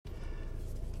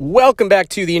Welcome back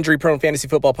to the Injury Prone Fantasy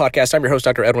Football Podcast. I'm your host,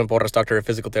 Dr. Edwin Porras, Doctor of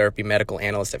Physical Therapy, Medical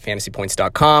Analyst at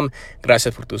FantasyPoints.com.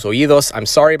 Gracias por tus oídos. I'm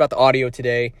sorry about the audio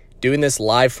today. Doing this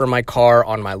live from my car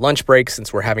on my lunch break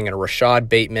since we're having a Rashad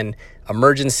Bateman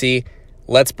emergency.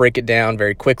 Let's break it down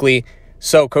very quickly.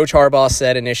 So Coach Harbaugh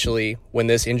said initially when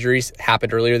this injury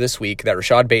happened earlier this week that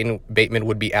Rashad Bateman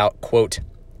would be out, quote,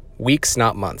 weeks,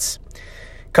 not months.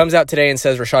 Comes out today and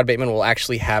says Rashad Bateman will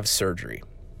actually have surgery.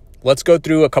 Let's go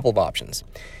through a couple of options.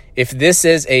 If this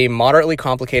is a moderately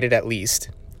complicated, at least,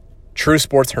 true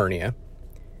sports hernia,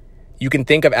 you can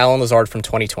think of Allen Lazard from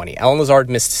 2020. Allen Lazard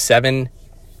missed 7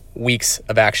 weeks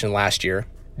of action last year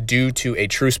due to a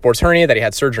true sports hernia that he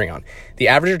had surgery on. The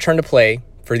average return to play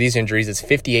for these injuries is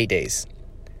 58 days,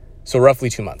 so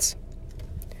roughly 2 months,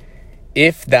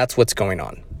 if that's what's going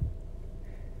on.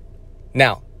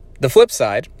 Now, the flip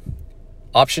side,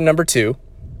 option number 2,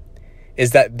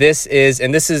 is that this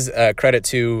is credit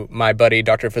to my buddy,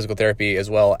 Doctor of Physical Therapy as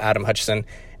well, Adam Hutchison,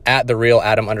 at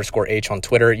 @thereal_Adam_H on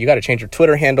Twitter. You got to change your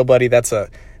Twitter handle, buddy. That's a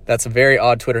very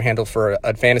odd Twitter handle for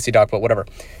a fantasy doc, but whatever.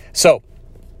 So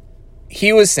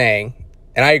he was saying,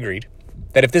 and I agreed,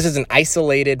 that if this is an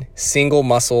isolated single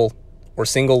muscle or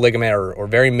single ligament or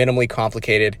very minimally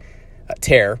complicated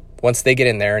tear, once they get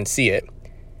in there and see it,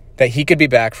 that he could be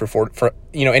back for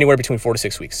anywhere between 4 to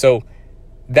 6 weeks. So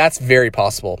that's very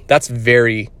possible. That's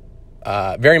very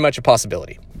much a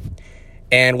possibility.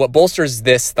 And what bolsters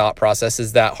this thought process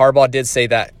is that Harbaugh did say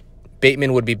that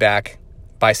Bateman would be back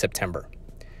by September.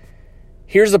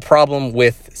 Here's the problem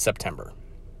with September.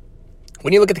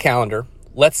 When you look at the calendar,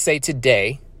 let's say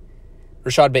today,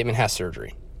 Rashad Bateman has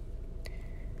surgery.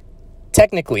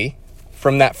 Technically,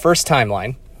 from that first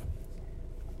timeline,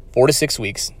 4 to 6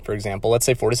 weeks, for example, let's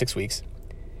say 4 to 6 weeks,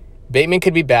 Bateman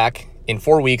could be back in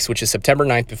 4 weeks, which is September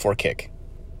 9th before kick.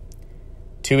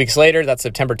 2 weeks later, that's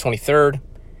September 23rd.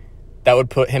 That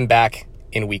would put him back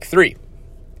in week 3.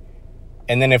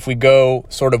 And then if we go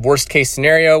sort of worst case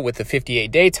scenario with the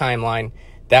 58-day timeline,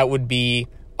 that would be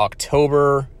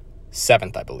October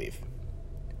 7th, I believe.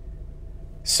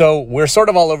 So we're sort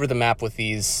of all over the map with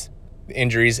these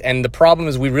injuries. And the problem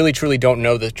is we really truly don't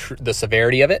know the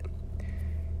severity of it.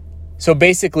 So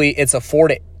basically it's a 4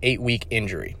 to 8 week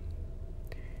injury.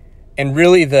 And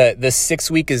really, the 6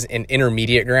 week is an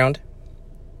intermediate ground.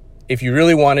 If you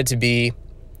really wanted to be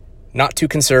not too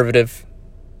conservative,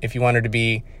 if you wanted to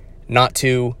be not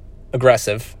too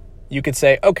aggressive, you could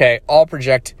say, okay, I'll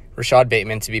project Rashad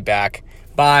Bateman to be back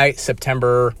by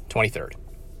September 23rd.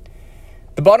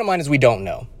 The bottom line is we don't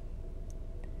know.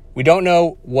 We don't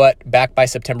know what back by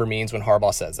September means when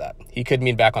Harbaugh says that. He could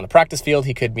mean back on the practice field.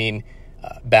 He could mean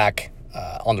back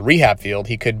on the rehab field.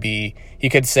 He could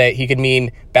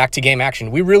mean back to game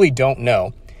action. We really don't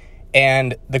know.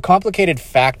 And the complicating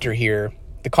factor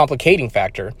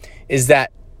is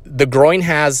that the groin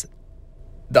has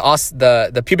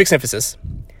the pubic symphysis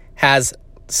has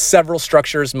several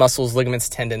structures, muscles, ligaments,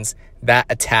 tendons that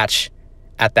attach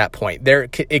at that point. There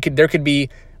could be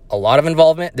a lot of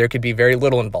involvement. There could be very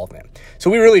little involvement.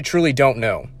 So we really truly don't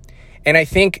know. And I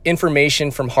think information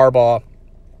from Harbaugh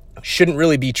shouldn't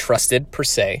really be trusted per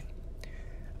se.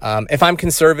 If I'm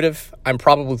conservative, I'm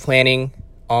probably planning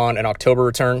on an October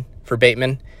return for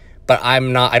Bateman, but I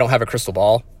don't have a crystal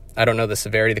ball. I don't know the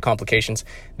severity, the complications.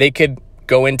 They could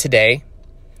go in today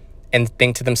and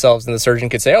think to themselves, and the surgeon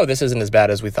could say, oh, this isn't as bad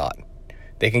as we thought.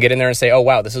 They can get in there and say, oh,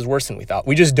 wow, this is worse than we thought.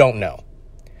 We just don't know.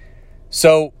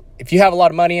 So if you have a lot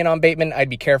of money in on Bateman, I'd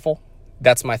be careful.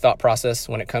 That's my thought process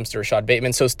when it comes to Rashad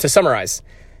Bateman. So to summarize,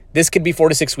 this could be 4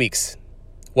 to 6 weeks.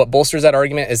 What bolsters that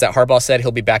argument is that Harbaugh said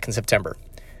he'll be back in September.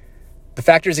 The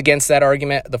factors against that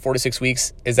argument, the 4 to 6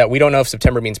 weeks, is that we don't know if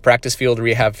September means practice field,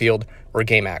 rehab field, or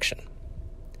game action.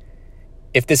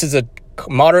 If this is a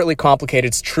moderately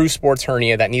complicated true sports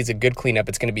hernia that needs a good cleanup,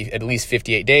 it's going to be at least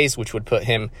 58 days, which would put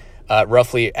him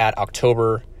roughly at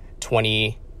October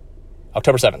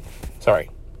 7th. Sorry.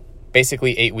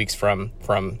 Basically 8 weeks from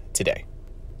today.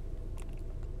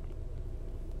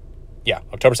 Yeah,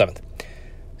 October 7th.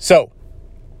 So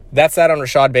that's that on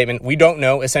Rashad Bateman. We don't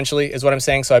know, essentially, is what I'm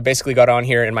saying. So I basically got on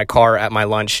here in my car at my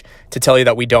lunch to tell you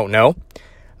that we don't know.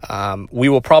 We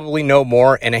will probably know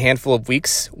more in a handful of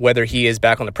weeks, whether he is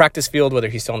back on the practice field, whether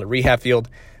he's still on the rehab field.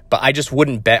 But I just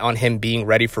wouldn't bet on him being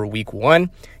ready for week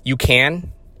 1. You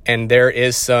can, and there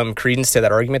is some credence to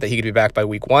that argument that he could be back by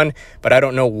week 1. But I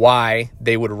don't know why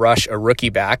they would rush a rookie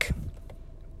back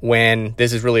when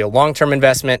this is really a long-term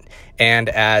investment. And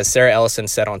as Sarah Ellison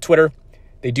said on Twitter,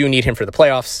 they do need him for the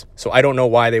playoffs, so I don't know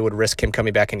why they would risk him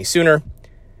coming back any sooner.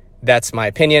 That's my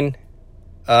opinion.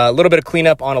 A little bit of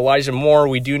cleanup on Elijah Moore.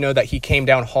 We do know that he came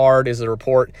down hard, is the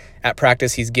report at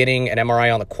practice. He's getting an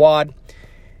MRI on the quad.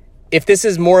 If this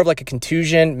is more of like a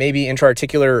contusion, maybe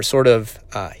intra-articular sort of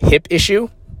hip issue,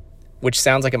 which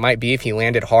sounds like it might be if he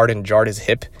landed hard and jarred his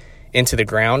hip into the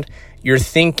ground, you're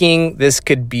thinking this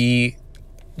could be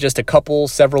just a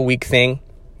several week thing,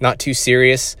 not too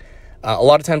serious. A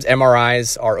lot of times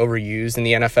MRIs are overused in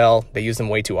the NFL. They use them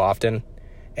way too often,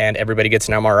 and everybody gets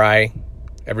an MRI,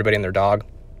 everybody and their dog.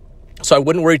 So I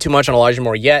wouldn't worry too much on Elijah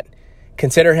Moore yet.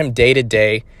 Consider him day to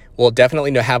day. We'll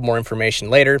definitely have more information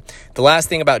later. The last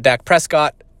thing about Dak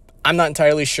Prescott, I'm not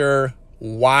entirely sure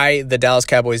why the Dallas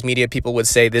Cowboys media people would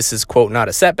say this is, quote, not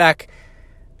a setback.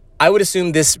 I would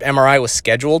assume this MRI was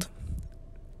scheduled,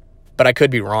 but I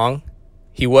could be wrong.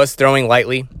 He was throwing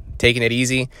lightly, taking it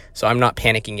easy, so I'm not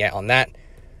panicking yet on that.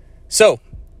 So,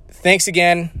 thanks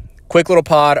again. Quick little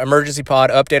pod, emergency pod,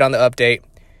 update on the update.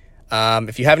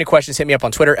 If you have any questions, hit me up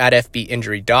on Twitter at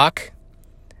FBInjuryDoc.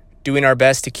 Doing our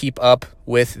best to keep up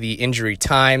with the injury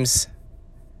times.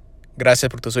 Gracias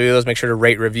por tus oídos. Make sure to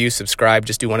rate, review, subscribe.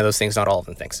 Just do one of those things, not all of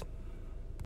them. Thanks.